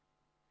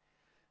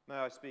May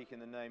I speak in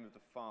the name of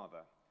the Father,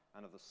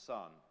 and of the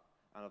Son,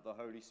 and of the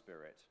Holy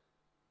Spirit.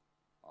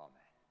 Amen.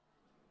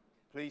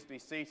 Please be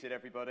seated,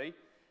 everybody.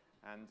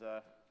 And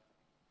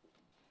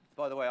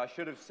by the way, I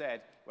should have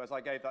said, as I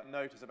gave that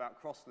notice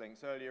about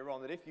Crosslinks earlier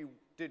on, that if you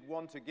did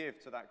want to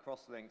give to that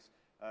Crosslinks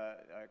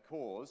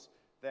cause,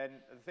 then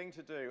the thing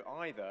to do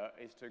either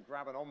is to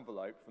grab an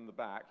envelope from the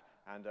back,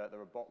 and there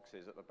are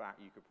boxes at the back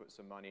you could put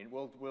some money in.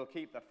 We'll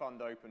keep the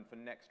fund open for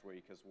next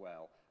week as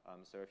well.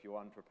 So if you're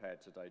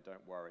unprepared today,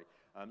 don't worry.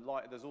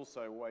 There's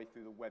also a way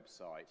through the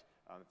website,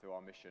 through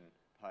our mission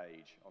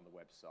page on the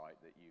website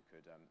that you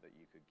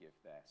could give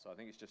there. So I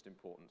think it's just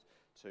important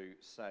to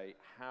say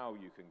how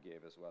you can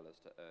give as well as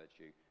to urge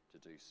you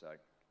to do so.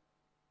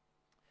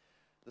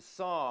 The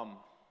psalm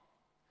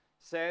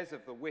says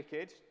of the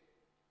wicked,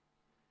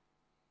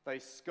 they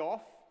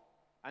scoff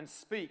and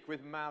speak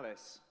with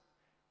malice.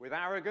 With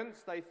arrogance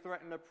they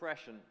threaten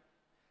oppression.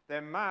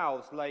 Their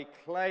mouths lay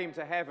claim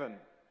to heaven,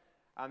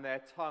 and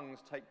their tongues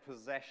take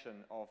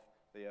possession of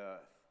the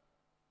earth.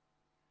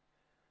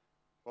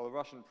 Well, the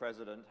Russian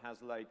president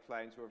has laid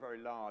claim to a very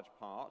large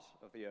part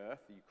of the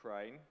earth, the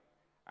Ukraine,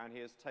 and he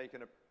has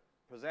taken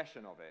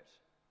possession of it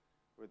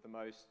with the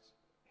most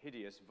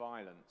hideous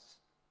violence.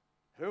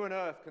 Who on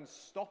earth can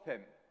stop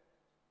him?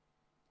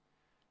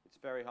 It's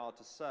very hard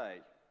to say.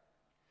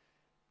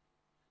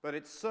 But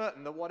it's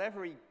certain that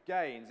whatever he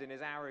gains in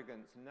his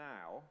arrogance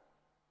now,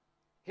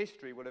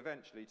 history will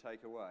eventually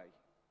take away.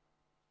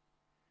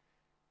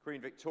 Queen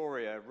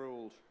Victoria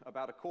ruled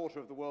about a quarter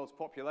of the world's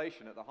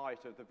population at the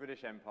height of the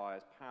British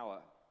Empire's power.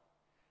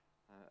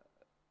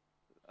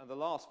 And the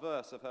last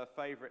verse of her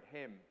favourite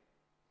hymn,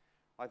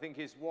 I think,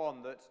 is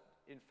one that,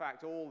 in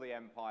fact, all the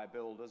empire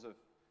builders of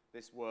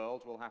this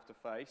world will have to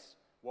face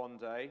one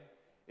day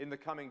in the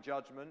coming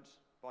judgment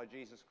by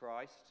Jesus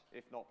Christ,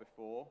 if not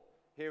before.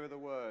 Here are the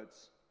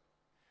words: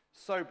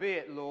 "So be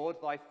it, Lord,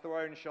 thy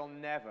throne shall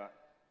never,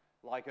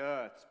 like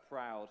earth's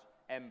proud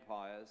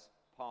empires,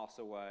 pass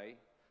away.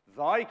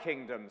 Thy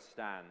kingdom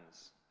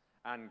stands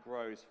and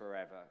grows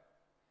forever,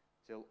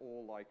 till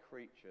all thy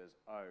creatures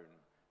own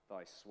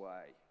thy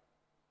sway."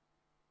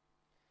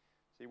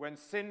 See, when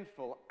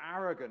sinful,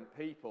 arrogant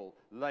people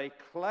lay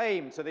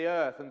claim to the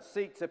earth and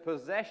seek to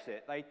possess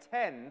it, they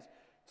tend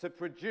to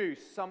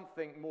produce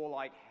something more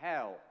like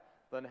hell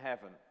than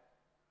heaven.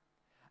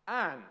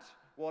 And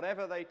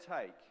whatever they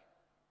take,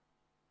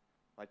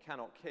 they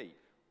cannot keep.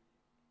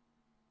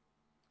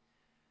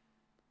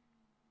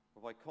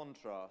 But by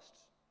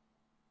contrast,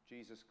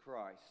 Jesus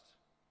Christ,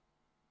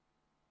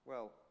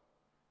 well,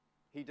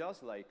 he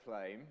does lay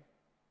claim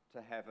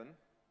to heaven.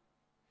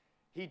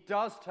 He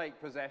does take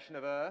possession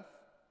of earth.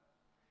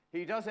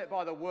 He does it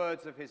by the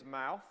words of his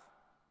mouth.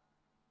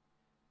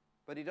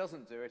 But he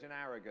doesn't do it in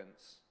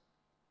arrogance.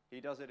 He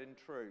does it in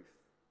truth.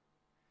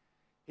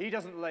 He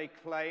doesn't lay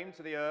claim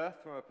to the earth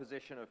from a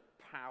position of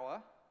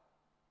power,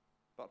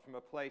 but from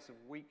a place of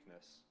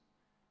weakness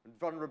and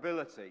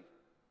vulnerability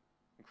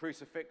and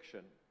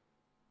crucifixion.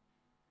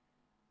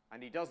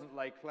 And he doesn't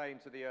lay claim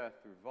to the earth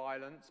through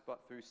violence,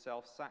 but through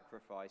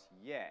self-sacrifice.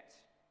 Yet,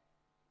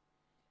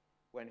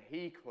 when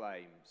he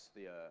claims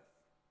the earth,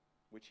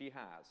 which he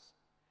has,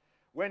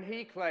 when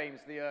he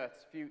claims the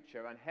earth's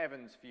future and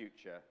heaven's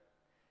future,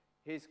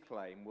 his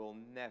claim will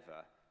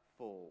never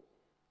fall.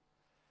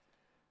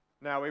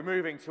 Now, we're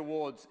moving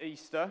towards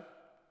Easter,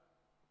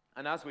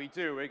 and as we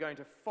do, we're going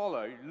to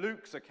follow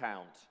Luke's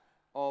account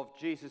of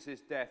Jesus'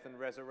 death and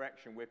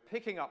resurrection. We're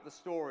picking up the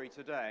story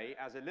today,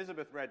 as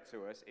Elizabeth read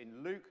to us,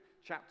 in Luke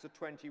chapter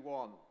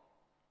 21.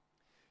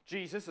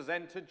 Jesus has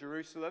entered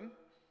Jerusalem,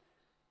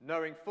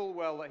 knowing full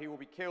well that he will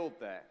be killed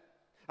there.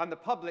 And the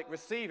public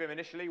receive him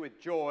initially with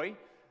joy,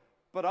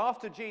 but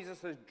after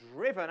Jesus has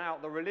driven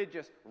out the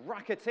religious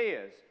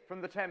racketeers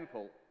from the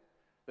temple,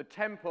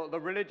 the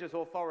religious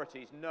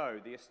authorities know,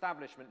 the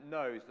establishment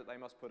knows that they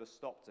must put a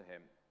stop to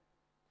him.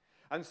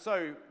 And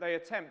so they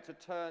attempt to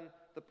turn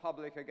the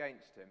public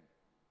against him.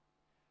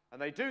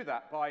 And they do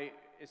that by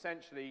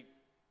essentially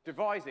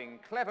devising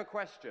clever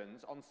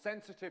questions on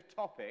sensitive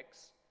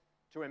topics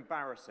to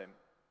embarrass him.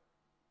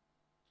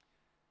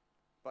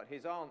 But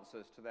his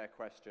answers to their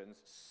questions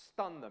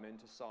stun them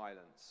into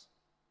silence.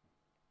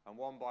 And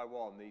one by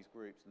one, these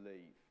groups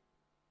leave.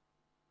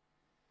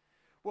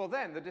 Well,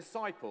 then the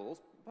disciples,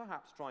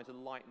 perhaps trying to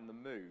lighten the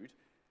mood,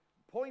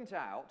 point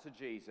out to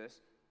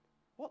Jesus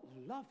what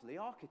lovely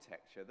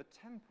architecture the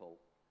temple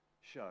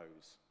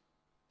shows.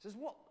 He says,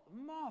 what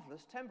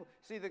marvelous temple.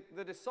 See,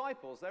 the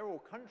disciples, they're all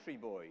country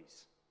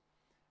boys.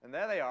 And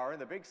there they are in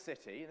the big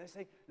city, and they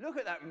say, look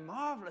at that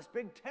marvelous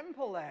big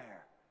temple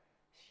there.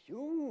 It's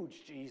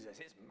huge, Jesus.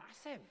 It's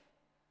massive.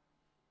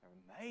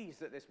 They're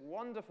amazed at this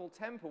wonderful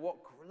temple. What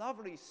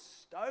lovely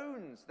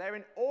stones. They're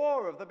in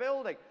awe of the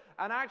building.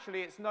 And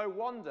actually, it's no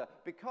wonder,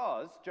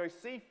 because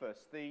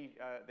Josephus, the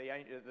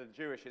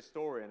Jewish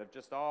historian of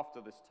just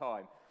after this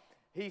time,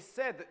 he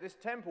said that this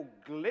temple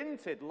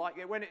glinted like,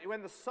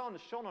 when the sun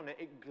shone on it,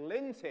 it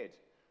glinted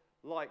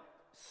like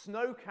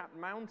snow-capped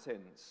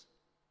mountains.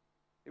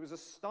 It was a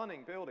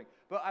stunning building.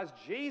 But as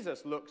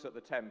Jesus looks at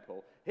the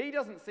temple, he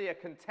doesn't see a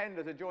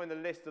contender to join the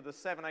list of the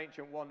seven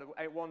ancient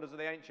wonders of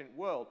the ancient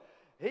world.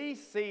 He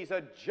sees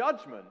a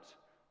judgment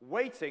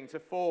waiting to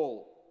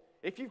fall.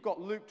 If you've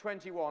got Luke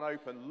 21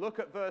 open, look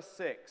at verse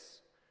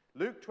 6.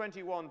 Luke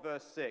 21,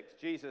 verse 6,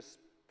 Jesus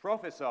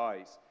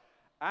prophesies,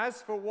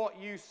 "As for what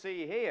you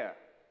see here,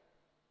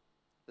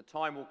 the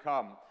time will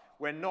come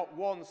when not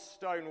one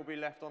stone will be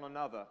left on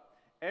another.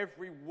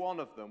 Every one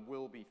of them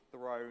will be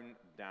thrown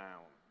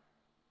down."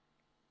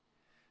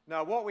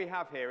 Now, what we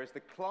have here is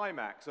the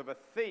climax of a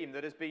theme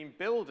that has been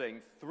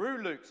building through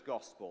Luke's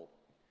gospel.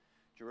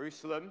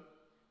 Jerusalem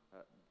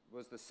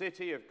was the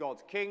city of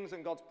God's kings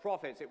and God's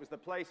prophets. It was the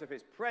place of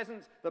his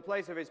presence, the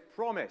place of his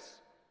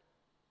promise.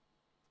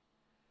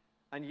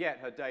 And yet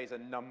her days are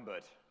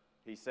numbered,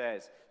 he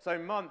says. So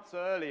months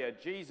earlier,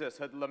 Jesus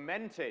had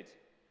lamented,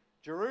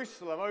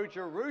 "Jerusalem, O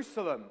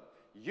Jerusalem,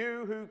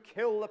 you who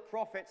kill the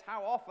prophets,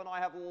 how often I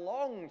have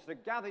longed to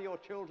gather your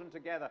children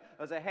together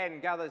as a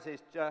hen gathers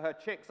her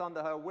chicks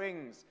under her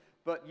wings,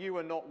 but you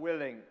are not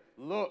willing.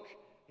 Look,"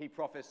 he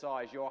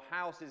prophesies, "your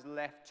house is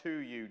left to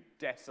you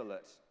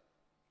desolate."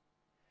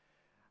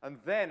 And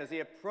then as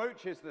he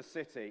approaches the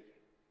city,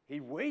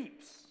 he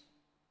weeps,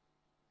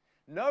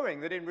 knowing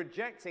that in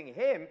rejecting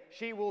him,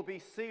 she will be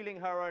sealing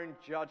her own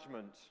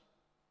judgment.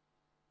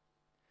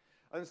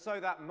 And so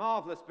that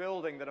marvelous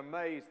building that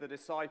amazed the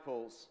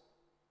disciples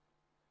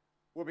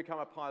will become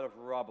a pile of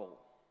rubble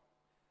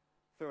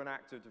through an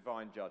act of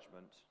divine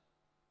judgment.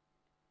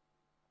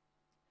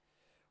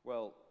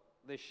 Well,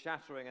 this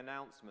shattering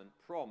announcement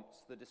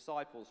prompts the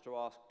disciples to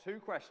ask two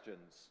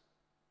questions.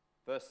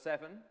 Verse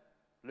 7,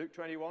 Luke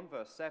 21,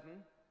 verse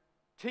 7,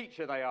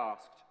 "Teacher," they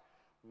asked,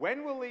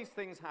 "when will these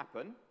things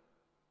happen?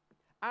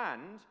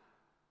 And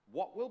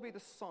what will be the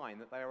sign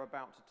that they are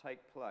about to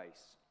take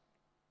place?"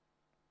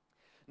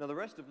 Now, the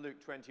rest of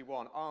Luke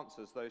 21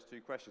 answers those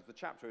two questions. The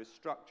chapter is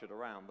structured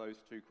around those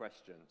two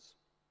questions.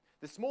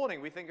 This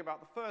morning, we think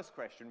about the first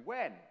question,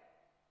 when?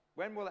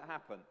 When will it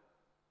happen?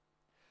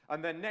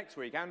 And then next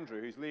week, Andrew,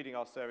 who's leading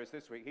our service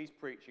this week, he's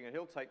preaching, and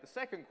he'll take the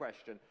second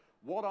question,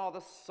 what are the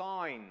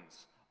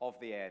signs of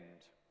the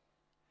end?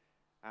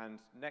 And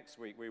next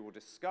week, we will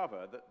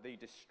discover that the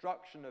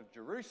destruction of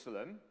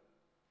Jerusalem,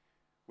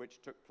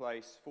 which took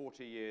place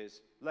 40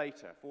 years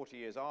later, 40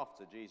 years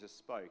after Jesus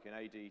spoke in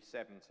AD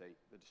 70,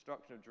 the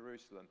destruction of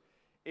Jerusalem,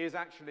 is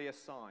actually a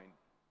sign,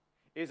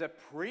 is a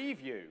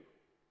preview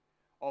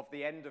of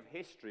the end of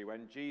history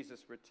when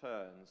Jesus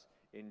returns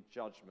in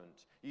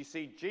judgment. You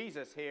see,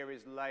 Jesus here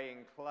is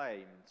laying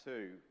claim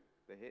to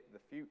the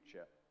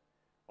future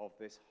of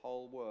this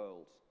whole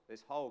world,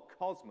 this whole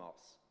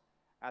cosmos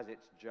as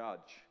its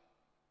judge.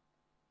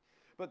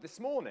 But this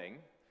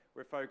morning,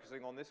 we're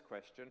focusing on this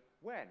question,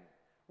 when?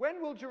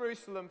 When will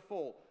Jerusalem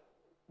fall?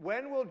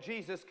 When will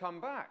Jesus come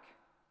back?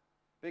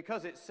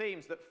 Because it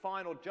seems that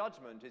final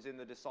judgment is in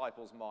the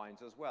disciples'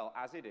 minds as well,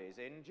 as it is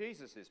in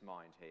Jesus'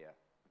 mind here.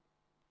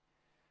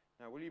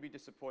 Now, will you be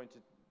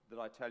disappointed that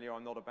I tell you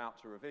I'm not about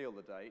to reveal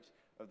the date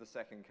of the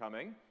second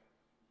coming?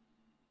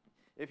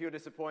 If you're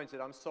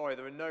disappointed, I'm sorry,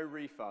 there are no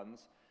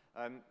refunds.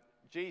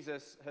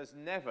 Jesus has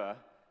never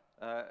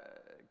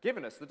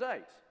given us the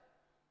date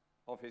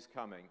of his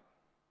coming.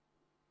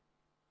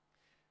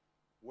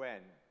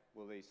 When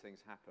will these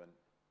things happen?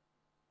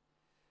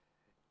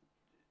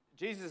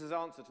 Jesus'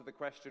 answer to the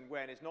question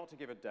when is not to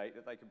give a date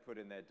that they can put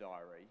in their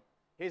diary.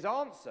 His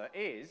answer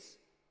is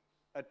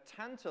a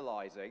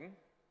tantalizing,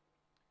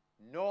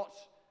 not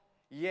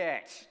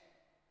yet.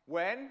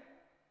 When?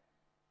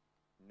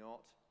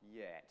 Not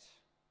yet.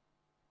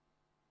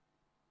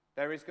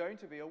 There is going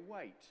to be a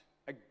wait,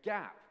 a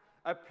gap,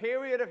 a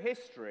period of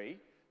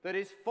history that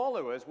his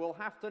followers will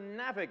have to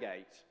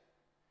navigate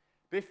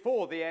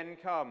before the end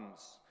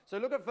comes. So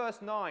look at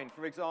verse 9,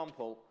 for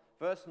example.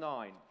 Verse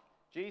 9.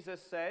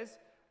 Jesus says,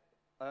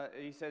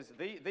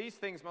 these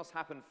things must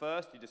happen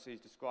first. He's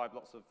described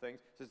lots of things.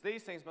 He says,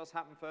 these things must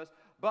happen first,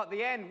 but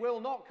the end will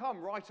not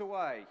come right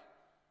away.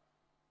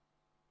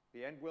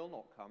 The end will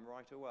not come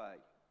right away.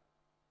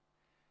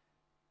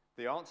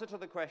 The answer to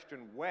the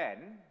question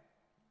when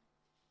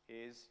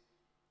is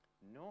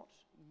not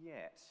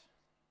yet.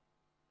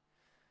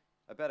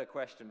 A better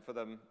question for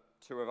them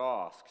to have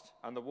asked,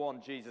 and the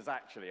one Jesus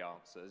actually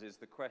answers, is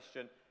the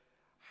question,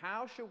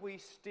 how shall we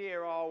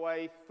steer our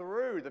way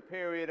through the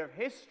period of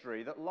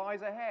history that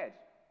lies ahead?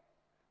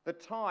 The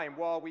time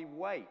while we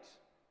wait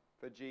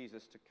for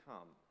Jesus to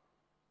come.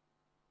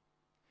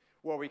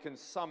 Well, we can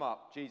sum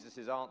up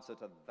Jesus' answer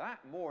to that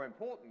more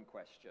important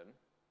question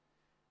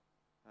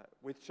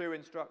with two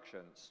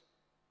instructions.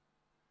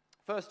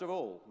 First of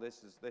all,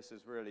 this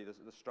is really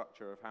the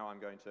structure of how I'm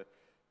going to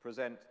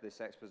present this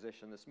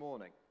exposition this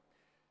morning.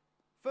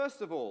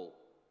 First of all,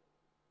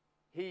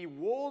 he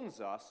warns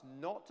us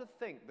not to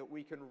think that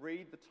we can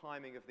read the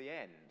timing of the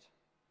end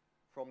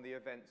from the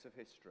events of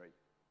history.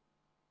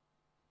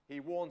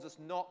 He warns us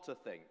not to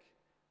think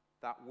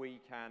that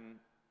we can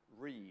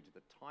read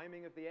the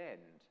timing of the end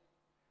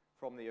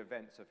from the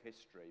events of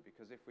history,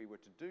 because if we were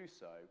to do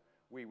so,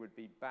 we would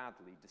be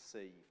badly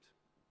deceived.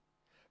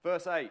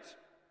 Verse 8,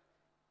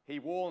 he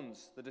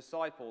warns the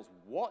disciples,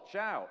 "Watch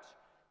out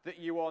that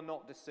you are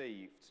not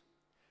deceived.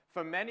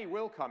 For many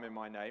will come in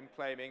my name,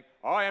 claiming,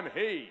 'I am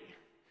he,'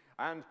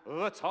 and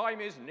 'the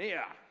time is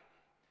near.'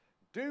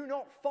 Do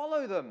not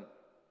follow them."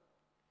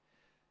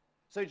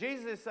 So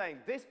Jesus is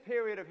saying this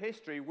period of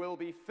history will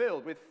be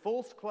filled with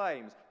false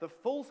claims, the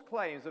false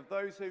claims of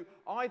those who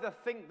either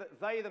think that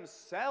they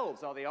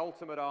themselves are the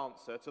ultimate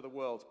answer to the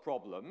world's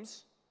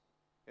problems,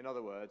 in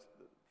other words,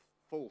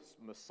 false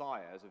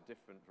messiahs of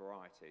different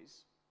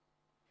varieties,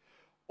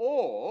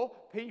 or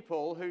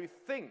people who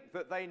think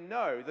that they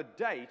know the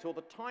date or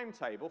the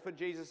timetable for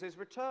Jesus'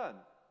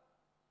 return.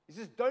 He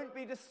says, don't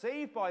be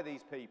deceived by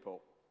these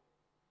people.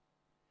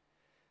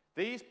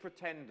 These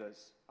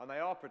pretenders, and they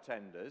are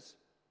pretenders,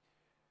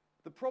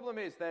 the problem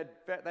is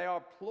they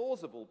are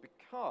plausible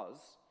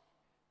because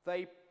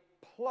they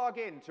plug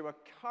into a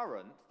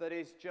current that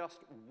is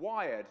just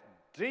wired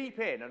deep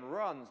in and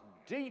runs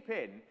deep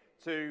in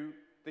to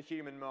the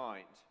human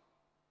mind.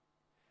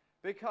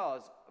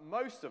 Because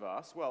most of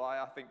us, well,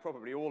 I think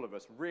probably all of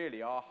us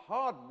really are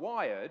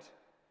hardwired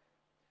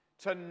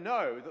to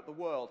know that the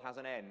world has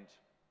an end.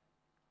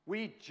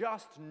 We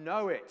just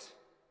know it.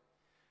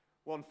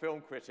 One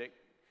film critic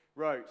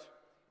wrote,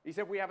 he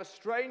said, "We have a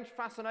strange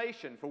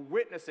fascination for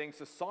witnessing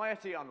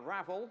society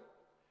unravel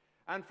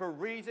and for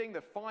reading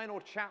the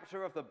final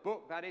chapter of the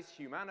book that is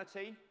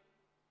humanity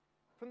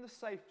from the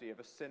safety of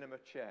a cinema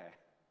chair."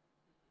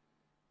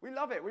 We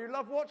love it. We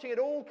love watching it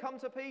all come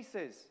to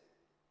pieces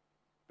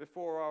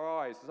before our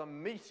eyes.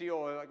 Some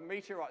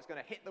meteorite's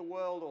going to hit the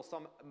world, or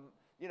some,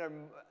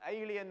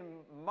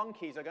 alien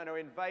monkeys are going to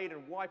invade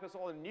and wipe us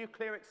all, a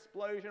nuclear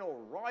explosion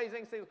or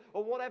rising seas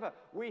or whatever.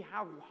 We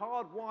have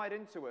hardwired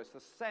into us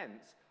the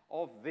sense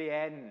of the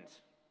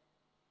end.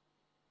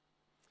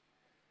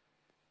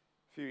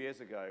 A few years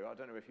ago, I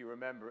don't know if you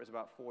remember, it was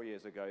about 4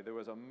 years ago, there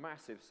was a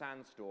massive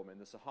sandstorm in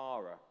the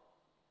Sahara,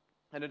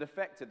 and it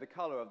affected the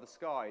colour of the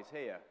skies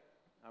here.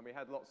 And we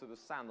had lots of the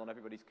sand on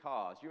everybody's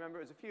cars. Do you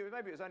remember?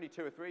 Maybe it was only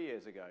 2 or 3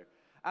 years ago.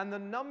 And the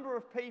number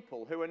of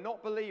people who are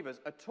not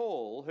believers at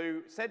all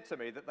who said to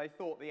me that they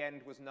thought the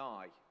end was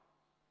nigh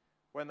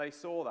when they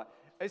saw that.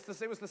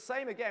 It was the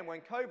same again when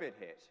COVID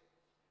hit.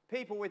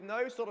 People with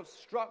no sort of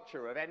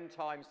structure of end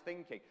times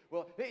thinking.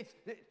 Well,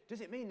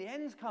 does it mean the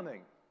end's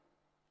coming?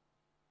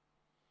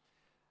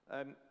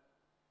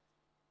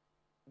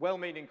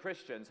 Well-meaning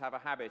Christians have a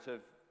habit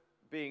of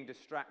being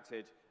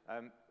distracted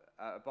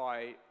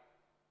by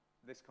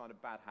this kind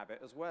of bad habit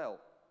as well,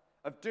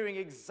 of doing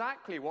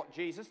exactly what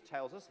Jesus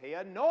tells us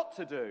here not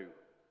to do,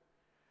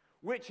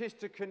 which is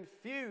to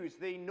confuse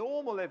the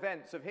normal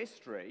events of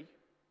history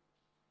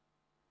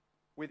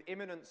with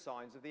imminent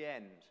signs of the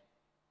end.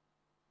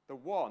 The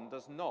one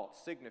does not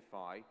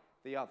signify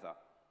the other.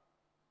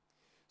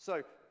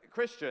 So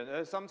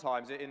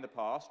sometimes in the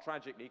past,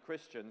 tragically,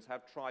 Christians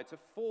have tried to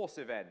force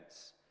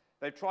events.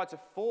 They've tried to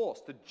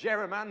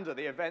gerrymander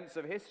the events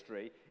of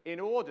history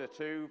in order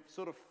to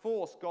sort of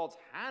force God's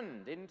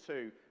hand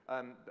into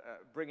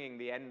bringing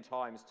the end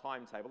times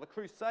timetable. The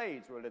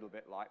Crusades were a little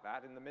bit like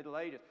that in the Middle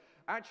Ages.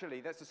 Actually,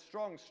 there's a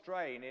strong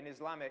strain in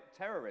Islamic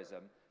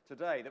terrorism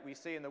today that we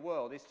see in the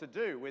world is to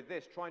do with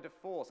this, trying to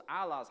force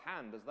Allah's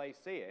hand as they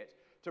see it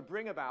to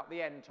bring about the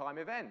end time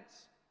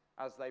events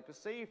as they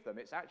perceive them.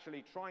 It's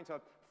actually trying to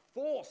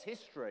force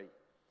history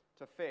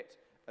to fit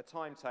a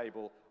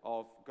timetable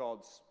of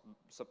God's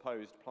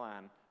supposed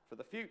plan for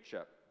the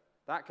future.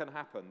 That can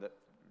happen, that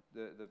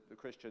the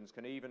Christians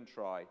can even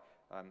try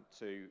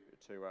to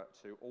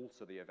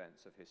alter the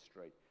events of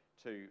history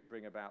to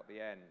bring about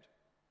the end.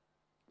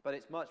 But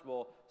it's much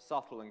more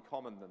subtle and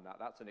common than that.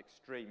 That's an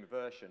extreme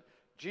version.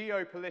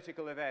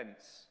 Geopolitical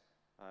events,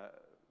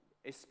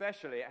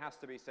 especially, it has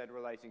to be said,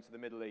 relating to the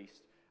Middle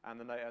East and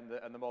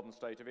the modern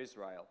state of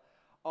Israel,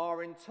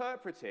 are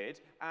interpreted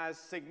as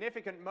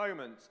significant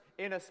moments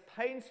in a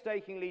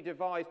painstakingly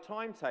devised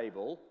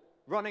timetable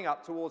running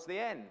up towards the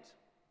end.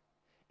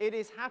 It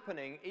is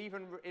happening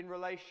even in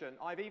relation,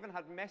 I've even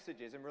had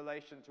messages in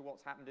relation to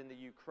what's happened in the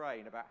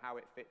Ukraine about how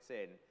it fits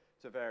in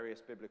to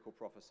various biblical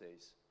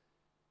prophecies.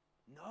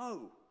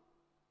 No.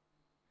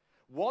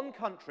 One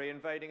country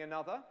invading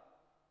another,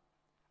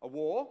 a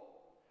war,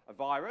 a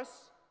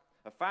virus,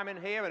 a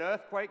famine here, an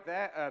earthquake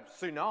there, a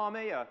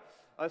tsunami,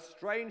 a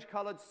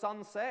strange-coloured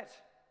sunset.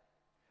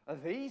 Are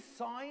these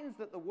signs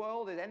that the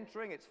world is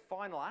entering its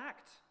final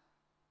act?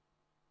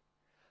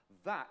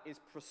 That is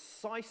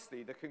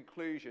precisely the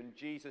conclusion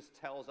Jesus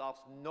tells us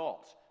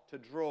not to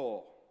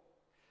draw.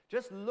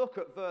 Just look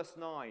at verse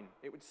 9.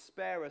 It would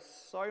spare us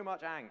so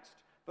much angst.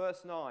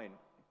 Verse 9.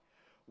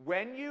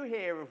 When you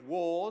hear of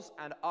wars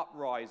and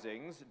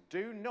uprisings,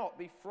 do not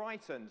be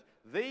frightened.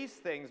 These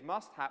things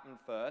must happen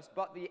first,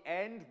 but the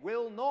end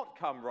will not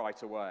come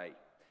right away.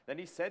 Then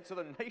he said, so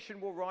the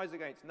nation will rise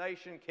against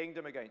nation,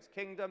 kingdom against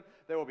kingdom.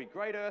 There will be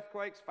great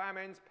earthquakes,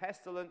 famines,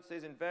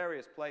 pestilences in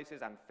various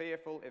places, and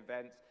fearful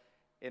events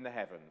in the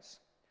heavens.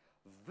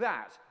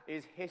 That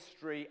is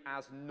history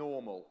as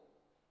normal.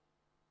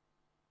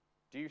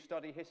 Do you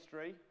study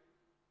history?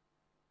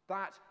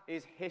 That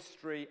is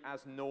history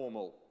as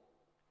normal.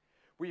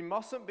 We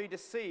mustn't be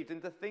deceived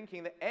into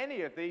thinking that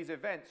any of these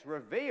events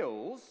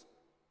reveals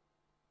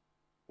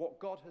what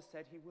God has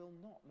said he will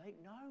not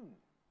make known.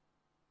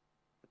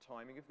 The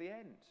timing of the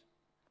end.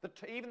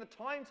 Even the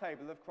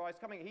timetable of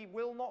Christ's coming, he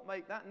will not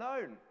make that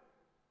known.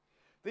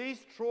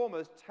 These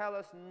traumas tell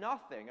us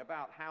nothing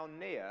about how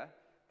near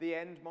the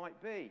end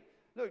might be.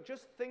 Look,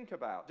 just think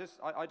about,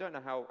 I don't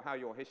know how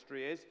your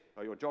history is,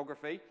 or your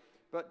geography,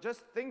 but just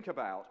think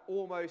about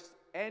almost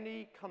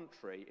any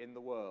country in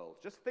the world.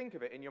 Just think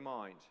of it in your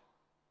mind.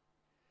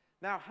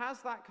 Now, has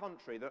that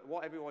country,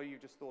 whatever you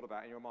just thought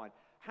about in your mind,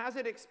 has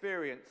it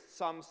experienced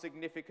some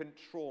significant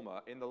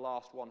trauma in the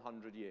last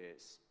 100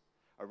 years?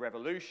 A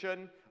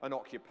revolution, an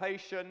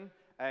occupation,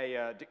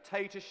 a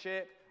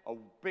dictatorship, a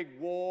big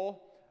war,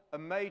 a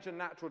major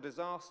natural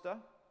disaster?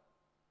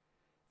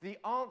 The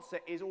answer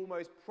is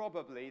almost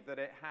probably that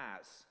it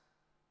has.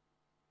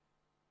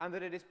 And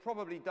that it has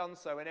probably done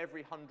so in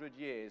every 100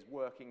 years,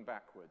 working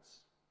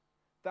backwards.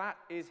 That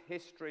is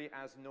history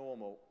as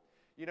normal.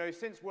 You know,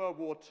 since World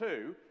War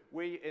II,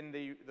 we in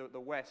the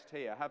West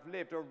here have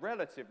lived a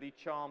relatively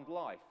charmed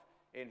life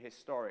in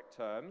historic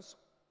terms.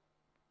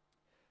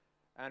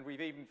 And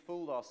we've even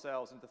fooled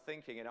ourselves into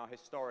thinking in our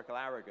historical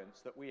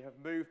arrogance that we have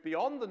moved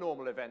beyond the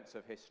normal events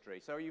of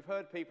history. So you've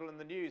heard people in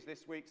the news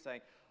this week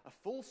saying, a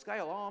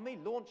full-scale army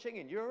launching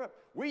in Europe?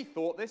 We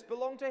thought this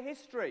belonged to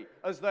history,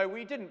 as though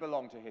we didn't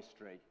belong to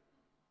history.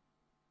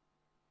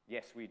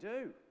 Yes, we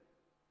do.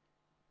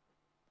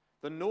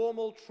 The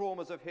normal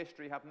traumas of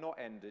history have not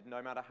ended,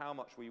 no matter how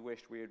much we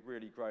wished we had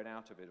really grown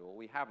out of it all.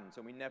 We haven't,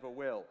 and we never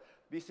will.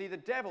 But you see, the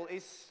devil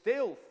is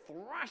still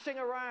thrashing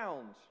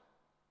around.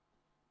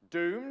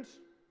 Doomed,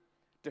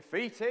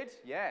 defeated,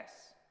 yes,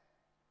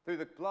 through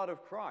the blood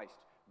of Christ,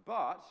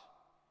 but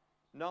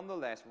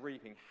nonetheless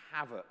reaping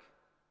havoc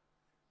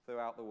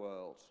throughout the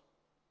world.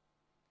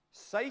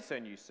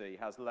 Satan, you see,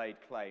 has laid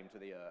claim to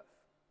the earth.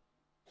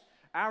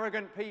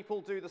 Arrogant people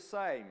do the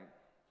same.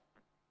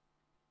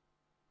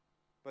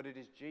 But it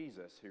is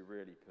Jesus who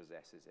really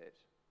possesses it.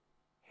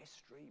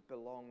 History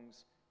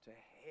belongs to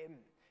him.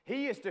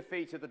 He has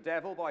defeated the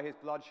devil by his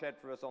blood shed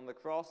for us on the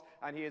cross,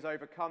 and he has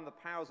overcome the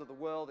powers of the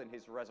world in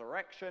his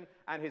resurrection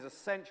and his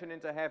ascension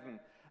into heaven.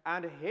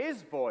 And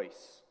his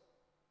voice,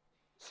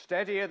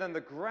 steadier than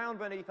the ground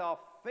beneath our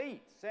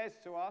feet, says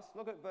to us,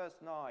 look at verse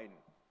 9,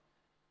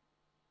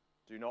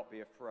 do not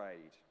be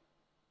afraid.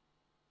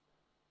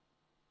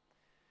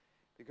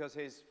 Because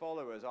his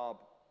followers are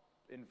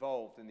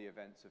involved in the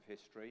events of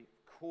history.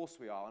 Of course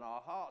we are, and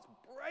our hearts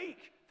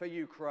break for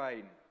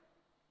Ukraine.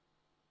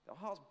 Our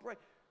hearts break.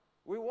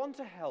 We want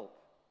to help,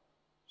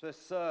 to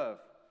serve.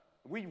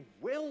 We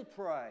will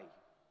pray.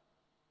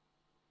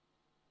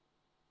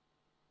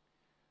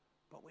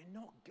 But we're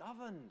not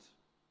governed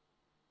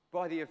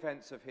by the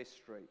events of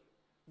history.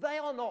 They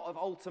are not of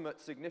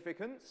ultimate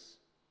significance,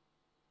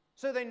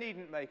 so they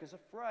needn't make us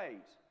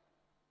afraid.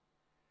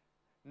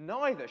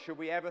 Neither should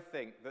we ever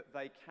think that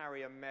they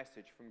carry a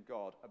message from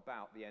God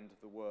about the end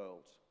of the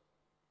world.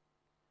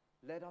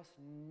 Let us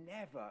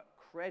never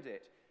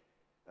credit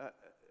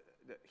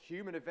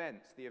human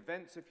events, the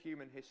events of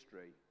human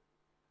history,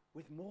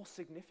 with more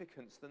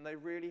significance than they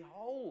really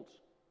hold.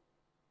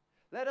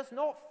 Let us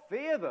not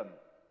fear them.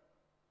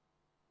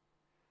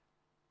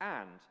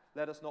 And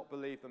let us not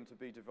believe them to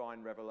be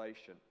divine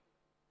revelation.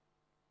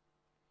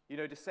 You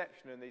know,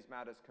 deception in these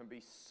matters can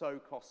be so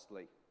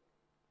costly.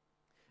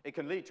 It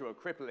can lead to a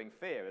crippling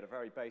fear at a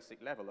very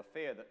basic level, a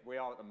fear that we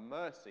are at the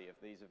mercy of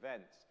these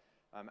events,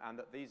 and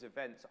that these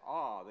events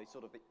are the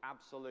sort of the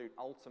absolute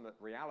ultimate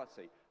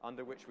reality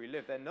under which we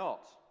live. They're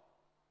not.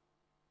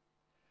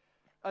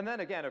 And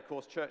then again, of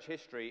course, church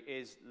history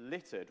is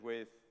littered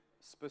with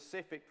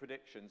specific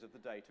predictions of the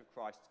date of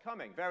Christ's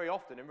coming, very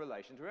often in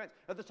relation to events.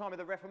 At the time of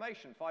the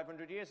Reformation,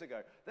 500 years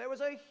ago, there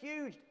was a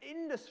huge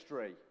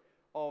industry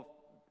of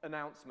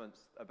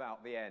announcements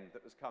about the end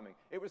that was coming.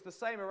 It was the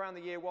same around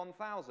the year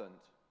 1000.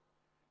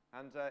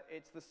 And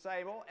it's the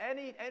same.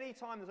 Any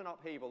time there's an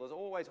upheaval, there's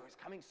always, oh, it's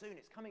coming soon,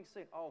 it's coming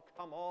soon. Oh,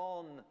 come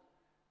on.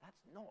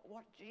 That's not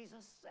what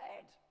Jesus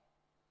said.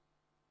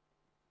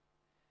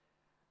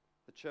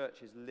 The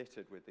church is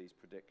littered with these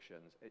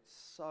predictions. It's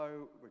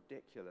so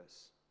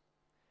ridiculous.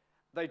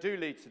 They do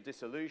lead to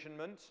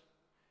disillusionment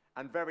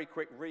and very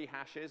quick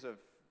rehashes of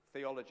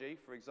theology.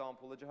 For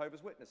example, the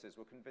Jehovah's Witnesses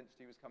were convinced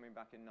he was coming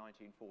back in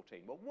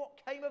 1914. Well,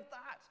 what came of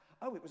that?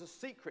 Oh, it was a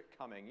secret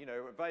coming, you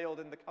know, veiled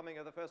in the coming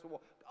of the First World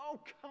War.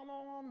 Oh, come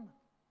on.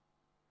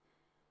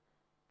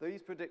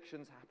 These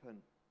predictions happen.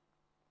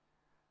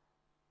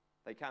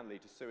 They can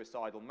lead to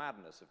suicidal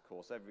madness, of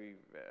course. Every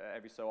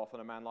so often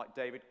a man like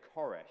David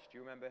Koresh, do you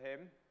remember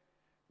him?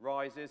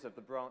 Rises of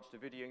the Branch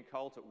Davidian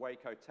cult at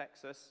Waco,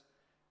 Texas,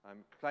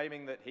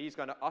 claiming that he's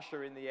going to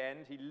usher in the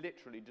end. He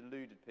literally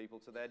deluded people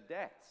to their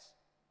deaths.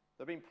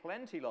 There have been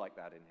plenty like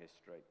that in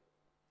history.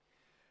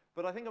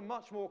 But I think a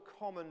much more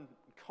common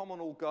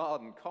or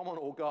garden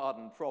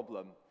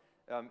problem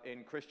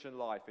in Christian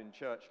life, in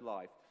church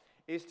life,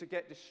 is to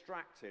get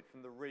distracted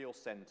from the real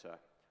center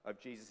of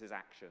Jesus'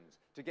 actions,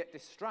 to get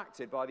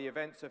distracted by the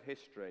events of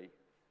history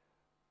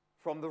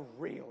from the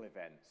real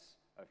events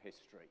of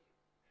history,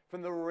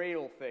 from the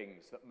real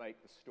things that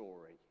make the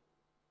story.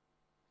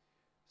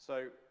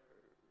 So,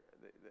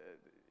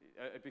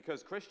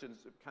 because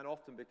Christians can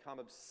often become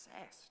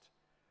obsessed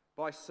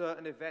by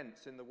certain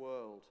events in the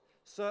world,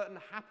 certain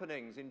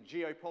happenings in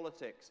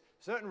geopolitics,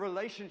 certain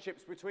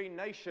relationships between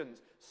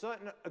nations,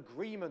 certain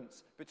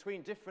agreements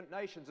between different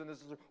nations, and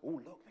there's,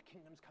 oh, look, the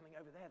kingdom's coming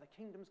over there, the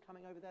kingdom's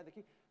coming over there.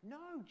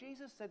 No,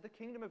 Jesus said the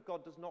kingdom of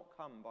God does not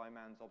come by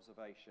man's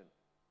observation.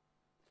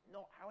 It's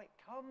not how it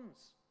comes.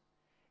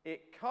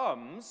 It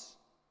comes,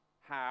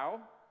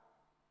 how?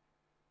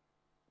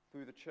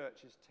 Through the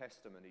church's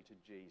testimony to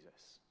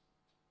Jesus.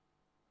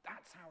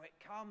 That's how it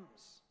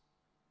comes.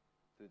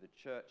 Through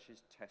the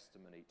church's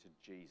testimony to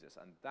Jesus.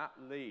 And that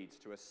leads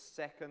to a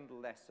second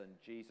lesson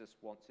Jesus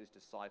wants his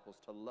disciples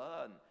to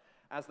learn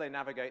as they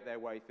navigate their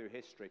way through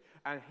history.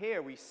 And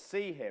here we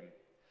see him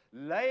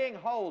laying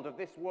hold of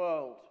this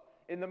world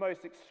in the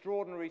most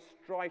extraordinary,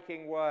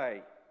 striking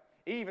way,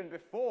 even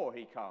before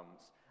he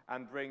comes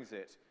and brings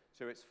it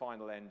to its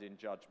final end in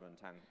judgment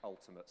and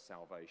ultimate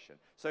salvation.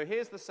 So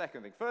here's the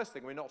second thing. First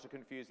thing, we're not to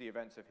confuse the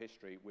events of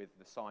history with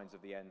the signs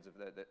of the ends of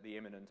the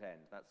imminent end.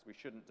 We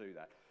shouldn't do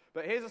that.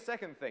 But here's the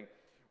second thing.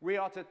 We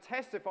are to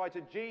testify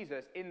to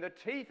Jesus in the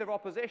teeth of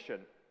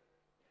opposition,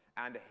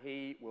 and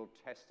he will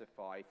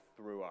testify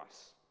through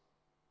us.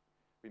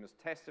 We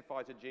must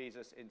testify to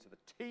Jesus into the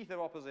teeth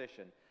of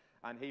opposition,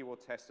 and he will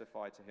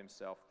testify to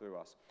himself through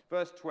us.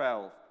 Verse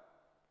 12.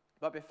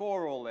 But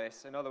before all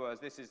this, in other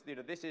words, this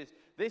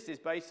is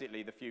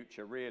basically the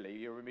future, really,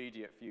 your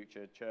immediate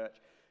future, church.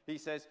 He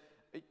says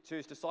to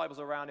his disciples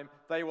around him,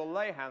 they will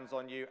lay hands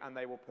on you and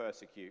they will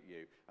persecute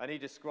you. And he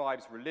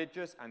describes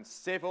religious and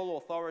civil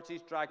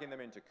authorities dragging them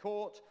into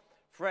court,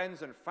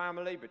 friends and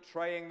family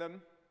betraying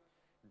them.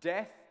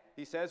 Death,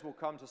 he says, will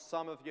come to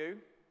some of you.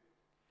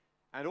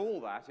 And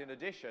all that in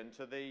addition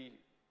to the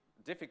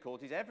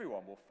difficulties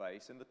everyone will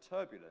face in the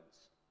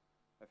turbulence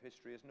of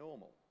history as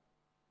normal.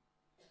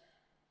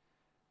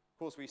 Of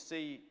course, we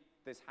see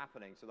this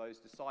happening to those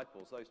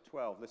disciples, those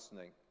 12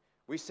 listening.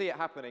 We see it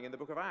happening in the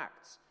book of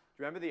Acts.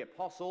 Do you remember the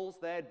apostles?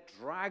 They're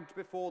dragged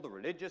before the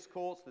religious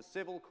courts, the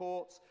civil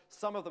courts.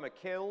 Some of them are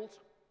killed.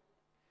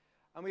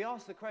 And we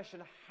ask the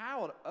question,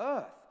 how on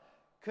earth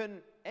can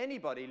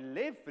anybody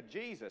live for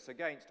Jesus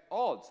against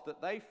odds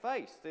that they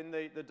faced in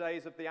the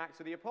days of the Acts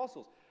of the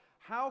Apostles?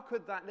 How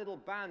could that little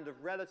band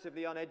of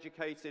relatively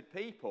uneducated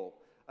people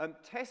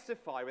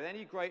testify with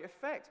any great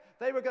effect?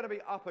 They were going to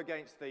be up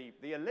against the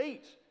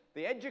elite,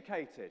 the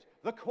educated,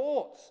 the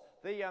courts,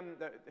 the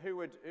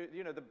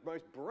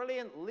most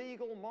brilliant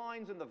legal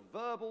minds and the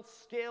verbal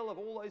skill of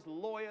all those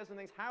lawyers and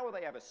things. How would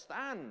they ever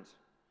stand?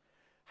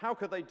 How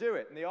could they do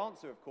it? And the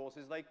answer, of course,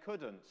 is they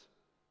couldn't.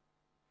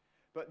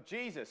 But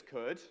Jesus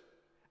could,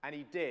 and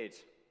he did.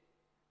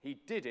 He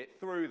did it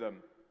through them.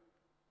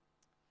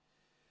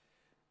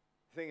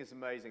 The thing that's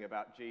amazing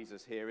about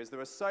Jesus here is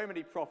there are so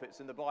many prophets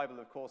in the Bible,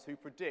 of course, who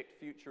predict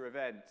future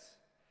events.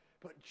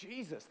 But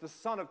Jesus, the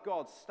Son of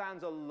God,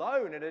 stands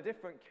alone in a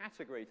different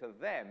category to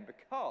them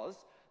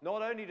because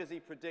not only does he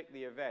predict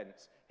the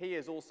events, he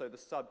is also the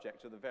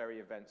subject of the very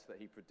events that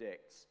he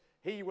predicts.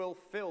 He will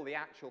fill the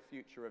actual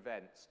future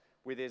events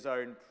with his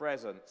own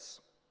presence.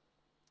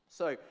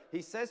 So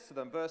he says to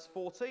them, verse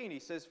 14, he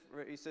says,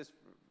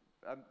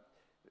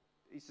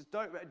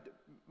 don't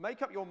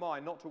make up your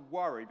mind not to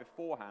worry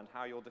beforehand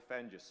how you'll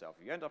defend yourself.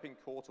 If you end up in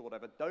court or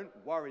whatever, don't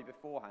worry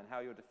beforehand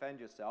how you'll defend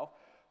yourself.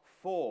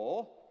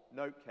 For,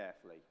 note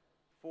carefully,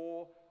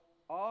 for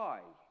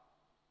I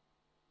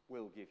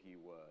will give you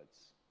words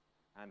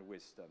and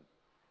wisdom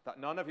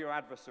that none of your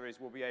adversaries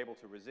will be able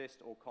to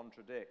resist or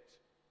contradict.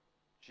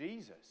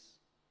 Jesus,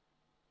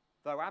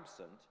 though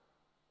absent,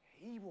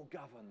 he will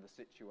govern the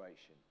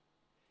situation.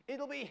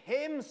 It'll be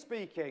him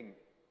speaking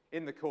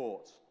in the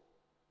court.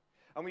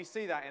 And we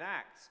see that in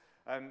Acts.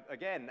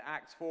 Again,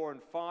 Acts 4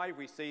 and 5,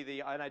 we see the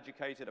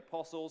uneducated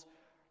apostles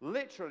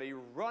literally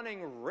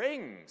running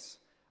rings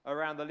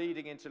around the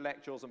leading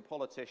intellectuals and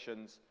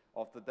politicians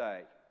of the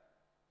day.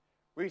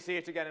 We see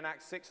it again in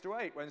Acts 6 to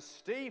 8, when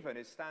Stephen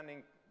is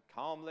standing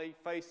calmly,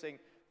 facing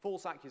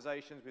false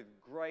accusations with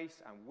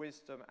grace and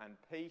wisdom and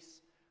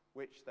peace,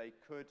 which they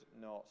could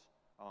not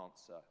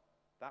answer.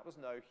 That was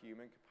no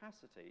human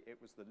capacity. It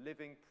was the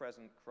living,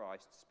 present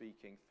Christ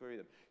speaking through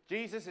them.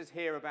 Jesus is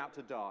here about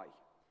to die.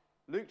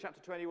 Luke chapter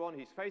 21,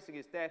 he's facing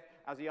his death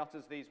as he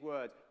utters these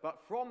words. But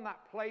from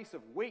that place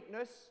of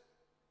weakness,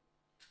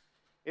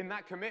 in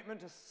that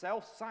commitment to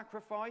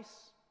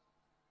self-sacrifice,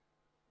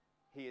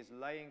 he is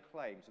laying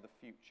claim to the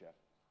future.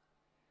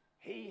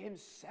 He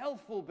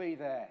himself will be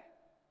there,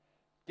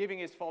 giving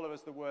his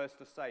followers the words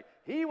to say.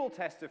 He will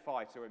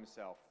testify to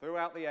himself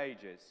throughout the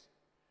ages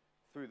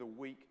through the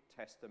weak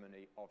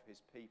testimony of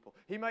his people.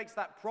 He makes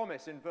that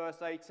promise in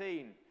verse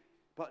 18,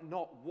 but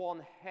not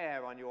one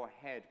hair on your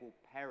head will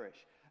perish.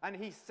 And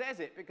he says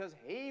it because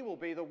he will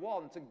be the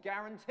one to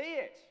guarantee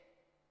it.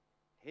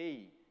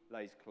 He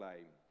lays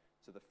claim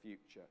to the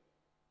future.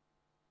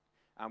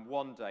 And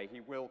one day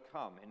he will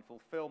come in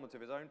fulfillment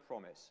of his own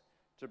promise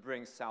to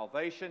bring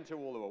salvation to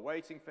all who are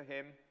waiting for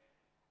him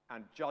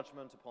and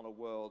judgment upon a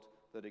world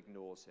that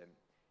ignores him.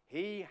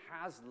 He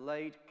has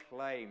laid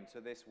claim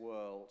to this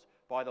world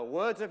by the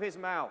words of his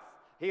mouth.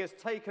 He has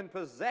taken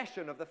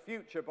possession of the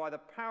future by the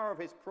power of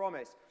his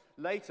promise.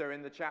 Later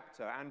in the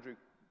chapter, Andrew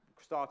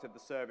started the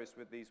service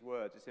with these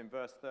words. It's in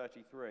verse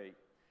 33.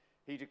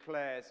 He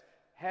declares,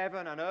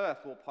 "Heaven and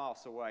earth will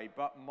pass away,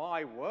 but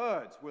my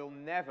words will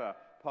never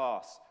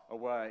pass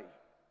away."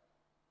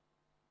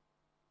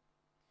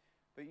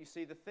 But you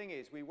see, the thing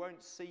is, we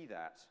won't see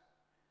that.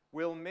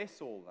 We'll miss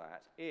all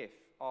that if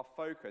our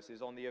focus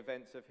is on the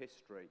events of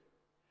history,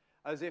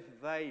 as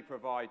if they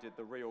provided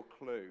the real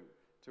clue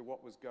to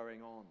what was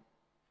going on,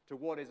 to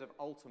what is of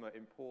ultimate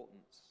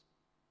importance.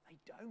 They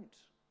don't.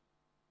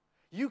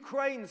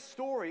 Ukraine's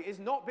story is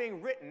not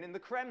being written in the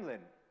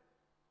Kremlin.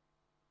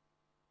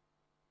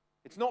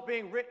 It's not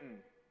being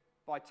written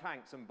by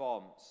tanks and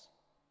bombs.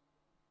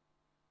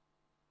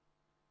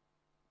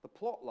 The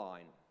plot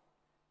line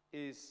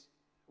is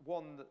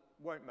one that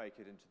won't make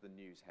it into the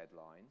news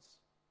headlines.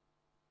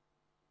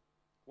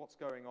 What's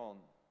going on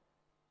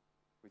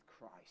with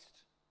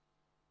Christ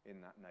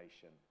in that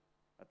nation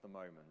at the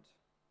moment?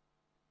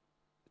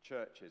 The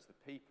churches,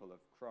 the people of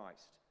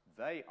Christ,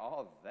 they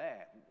are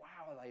there.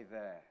 Wow, are they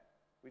there?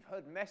 We've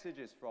heard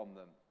messages from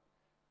them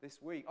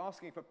this week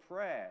asking for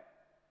prayer,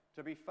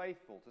 to be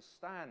faithful, to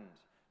stand,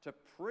 to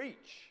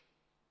preach,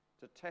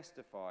 to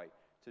testify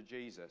to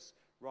Jesus.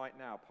 Right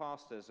now,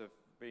 pastors have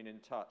been in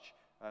touch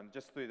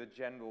just through the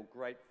general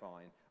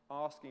grapevine,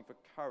 asking for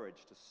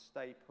courage to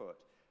stay put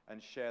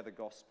and share the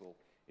gospel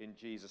in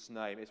Jesus'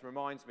 name. It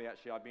reminds me,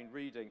 actually, I've been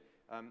reading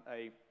an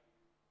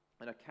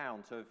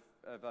account of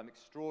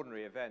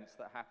extraordinary events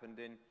that happened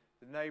in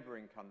the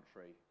neighboring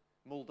country,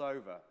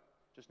 Moldova,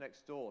 just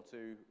next door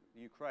to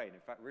Ukraine.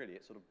 In fact, really,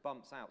 it sort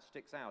of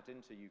sticks out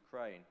into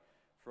Ukraine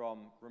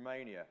from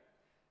Romania.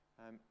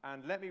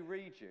 And let me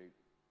read you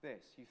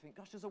this. You think,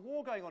 gosh, there's a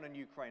war going on in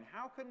Ukraine.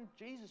 How can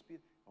Jesus be...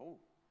 Oh,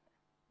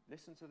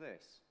 listen to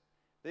this.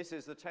 This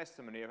is the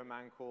testimony of a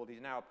man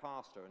he's now a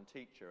pastor and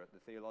teacher at the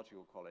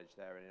theological college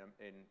there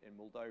in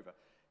Moldova.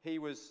 He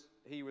was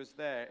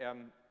there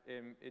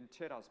in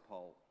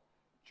Tiraspol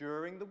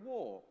during the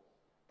war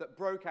that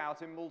broke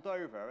out in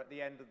Moldova at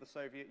the end of the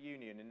Soviet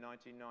Union in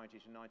 1990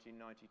 to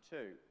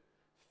 1992.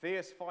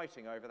 Fierce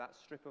fighting over that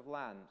strip of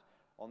land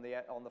on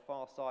the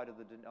far side of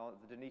the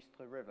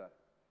Dniester River.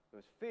 There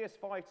was fierce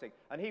fighting,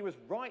 and he was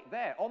right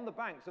there on the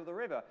banks of the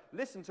river.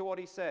 Listen to what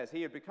he says.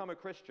 He had become a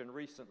Christian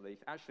recently,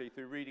 actually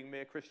through reading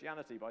Mere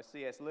Christianity by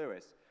C.S.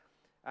 Lewis.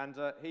 And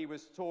he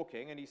was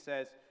talking, and he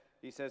says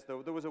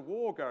there was a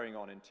war going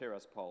on in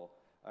Tiraspol.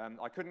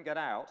 I couldn't get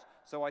out,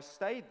 so I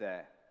stayed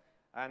there.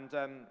 And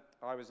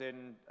I was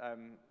in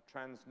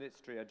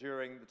Transnistria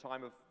during the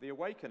time of the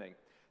awakening.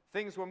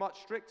 Things were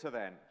much stricter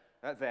then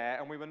there,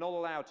 and we were not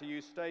allowed to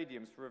use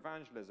stadiums for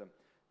evangelism.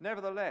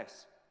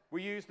 Nevertheless,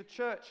 we used the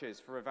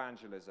churches for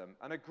evangelism,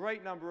 and a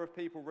great number of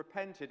people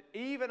repented,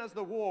 even as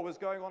the war was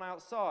going on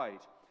outside.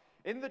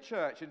 In the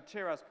church in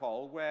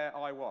Tiraspol, where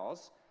I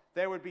was,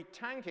 there would be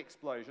tank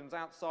explosions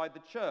outside the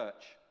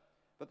church,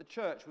 but the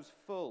church was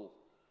full,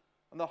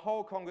 and the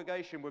whole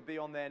congregation would be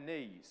on their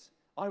knees.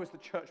 I was the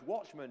church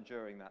watchman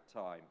during that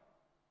time.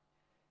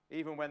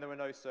 Even when there were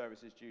no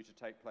services due to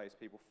take place,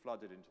 people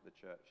flooded into the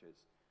churches,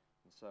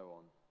 and so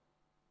on.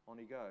 On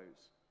he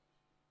goes.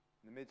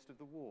 In the midst of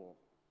the war,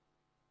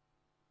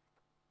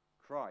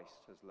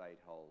 Christ has laid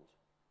hold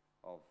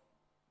of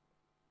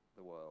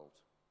the world.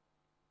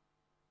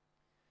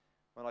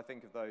 When I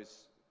think of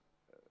those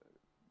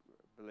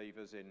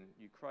believers in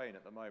Ukraine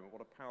at the moment,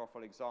 what a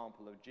powerful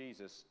example of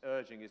Jesus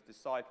urging his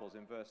disciples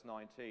in verse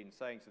 19,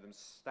 saying to them,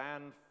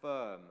 "Stand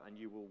firm and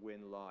you will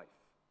win life."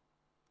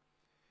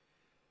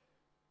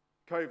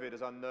 COVID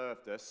has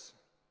unnerved us.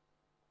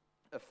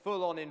 A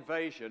full-on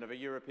invasion of a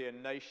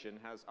European nation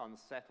has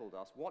unsettled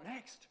us. What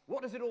next?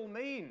 What does it all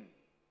mean?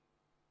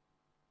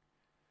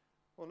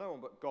 Well, no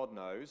one but God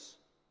knows.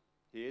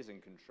 He is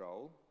in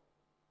control.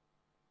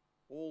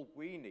 All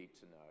we need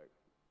to know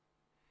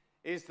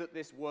is that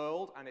this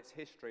world and its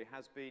history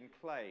has been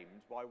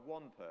claimed by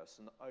one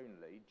person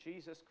only,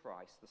 Jesus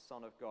Christ, the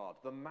Son of God,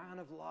 the man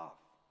of love,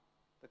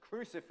 the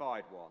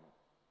crucified one.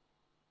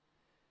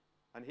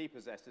 And he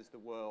possesses the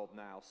world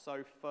now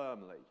so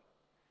firmly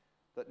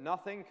that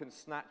nothing can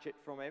snatch it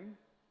from him.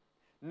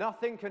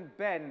 Nothing can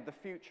bend the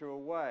future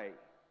away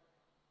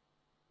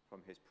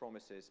from his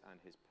promises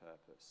and his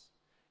purpose.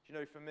 Do you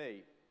know, for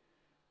me,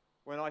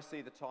 when I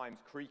see the Times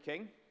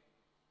creaking,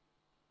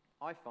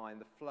 I find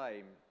the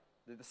flame,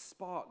 the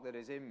spark that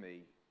is in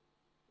me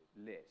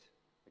lit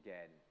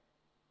again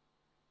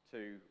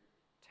to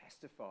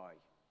testify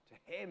to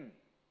him.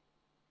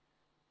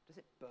 Does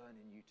it burn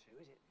in you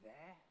too? Is it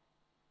there?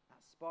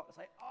 That spark to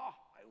say, I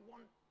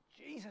want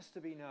Jesus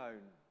to be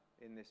known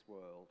in this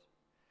world.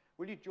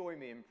 Will you join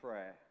me in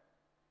prayer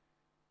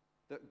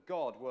that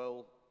God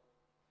will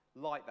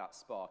light that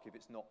spark if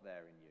it's not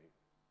there in you?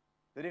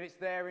 That if it's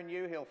there in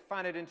you, he'll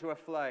fan it into a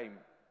flame,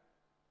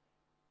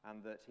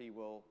 and that he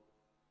will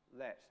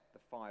let the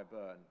fire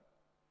burn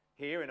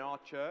here in our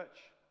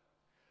church,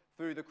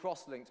 through the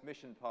Crosslinks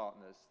mission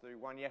partners, through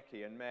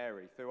Wanyeki and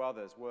Mary, through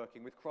others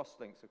working with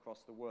Crosslinks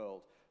across the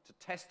world to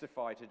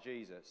testify to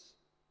Jesus,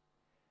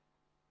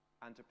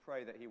 and to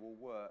pray that he will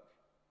work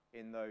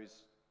in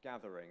those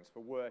gatherings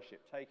for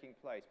worship taking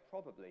place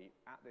probably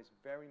at this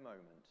very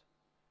moment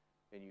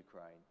in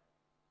Ukraine.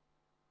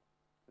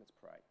 Let's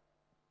pray.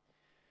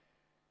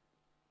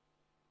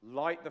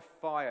 Light the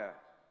fire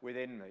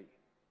within me.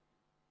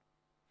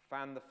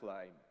 Fan the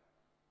flame.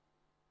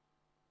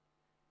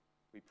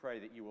 We pray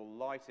that you will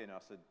light in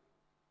us a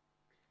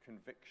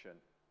conviction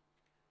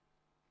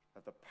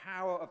of the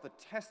power of the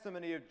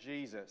testimony of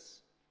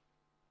Jesus.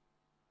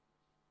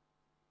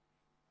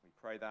 We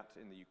pray that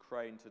in the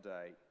Ukraine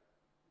today.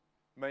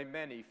 May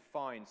many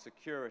find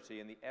security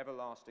in the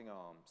everlasting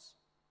arms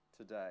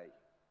today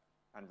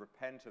and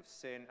repent of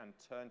sin and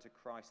turn to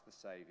Christ the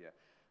Saviour.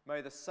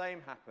 May the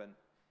same happen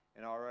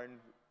in our own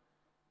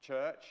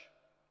church,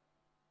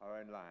 our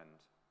own land.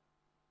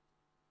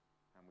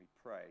 And we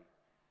pray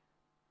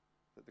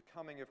that the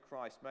coming of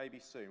Christ may be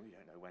soon. We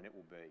don't know when it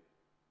will be.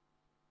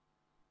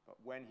 But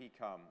when he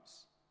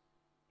comes,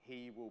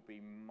 he will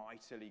be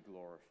mightily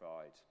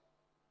glorified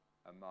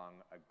among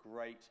a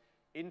great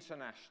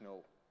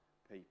international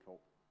people.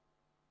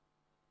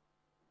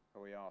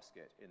 For we ask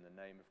it in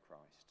the name of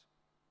Christ.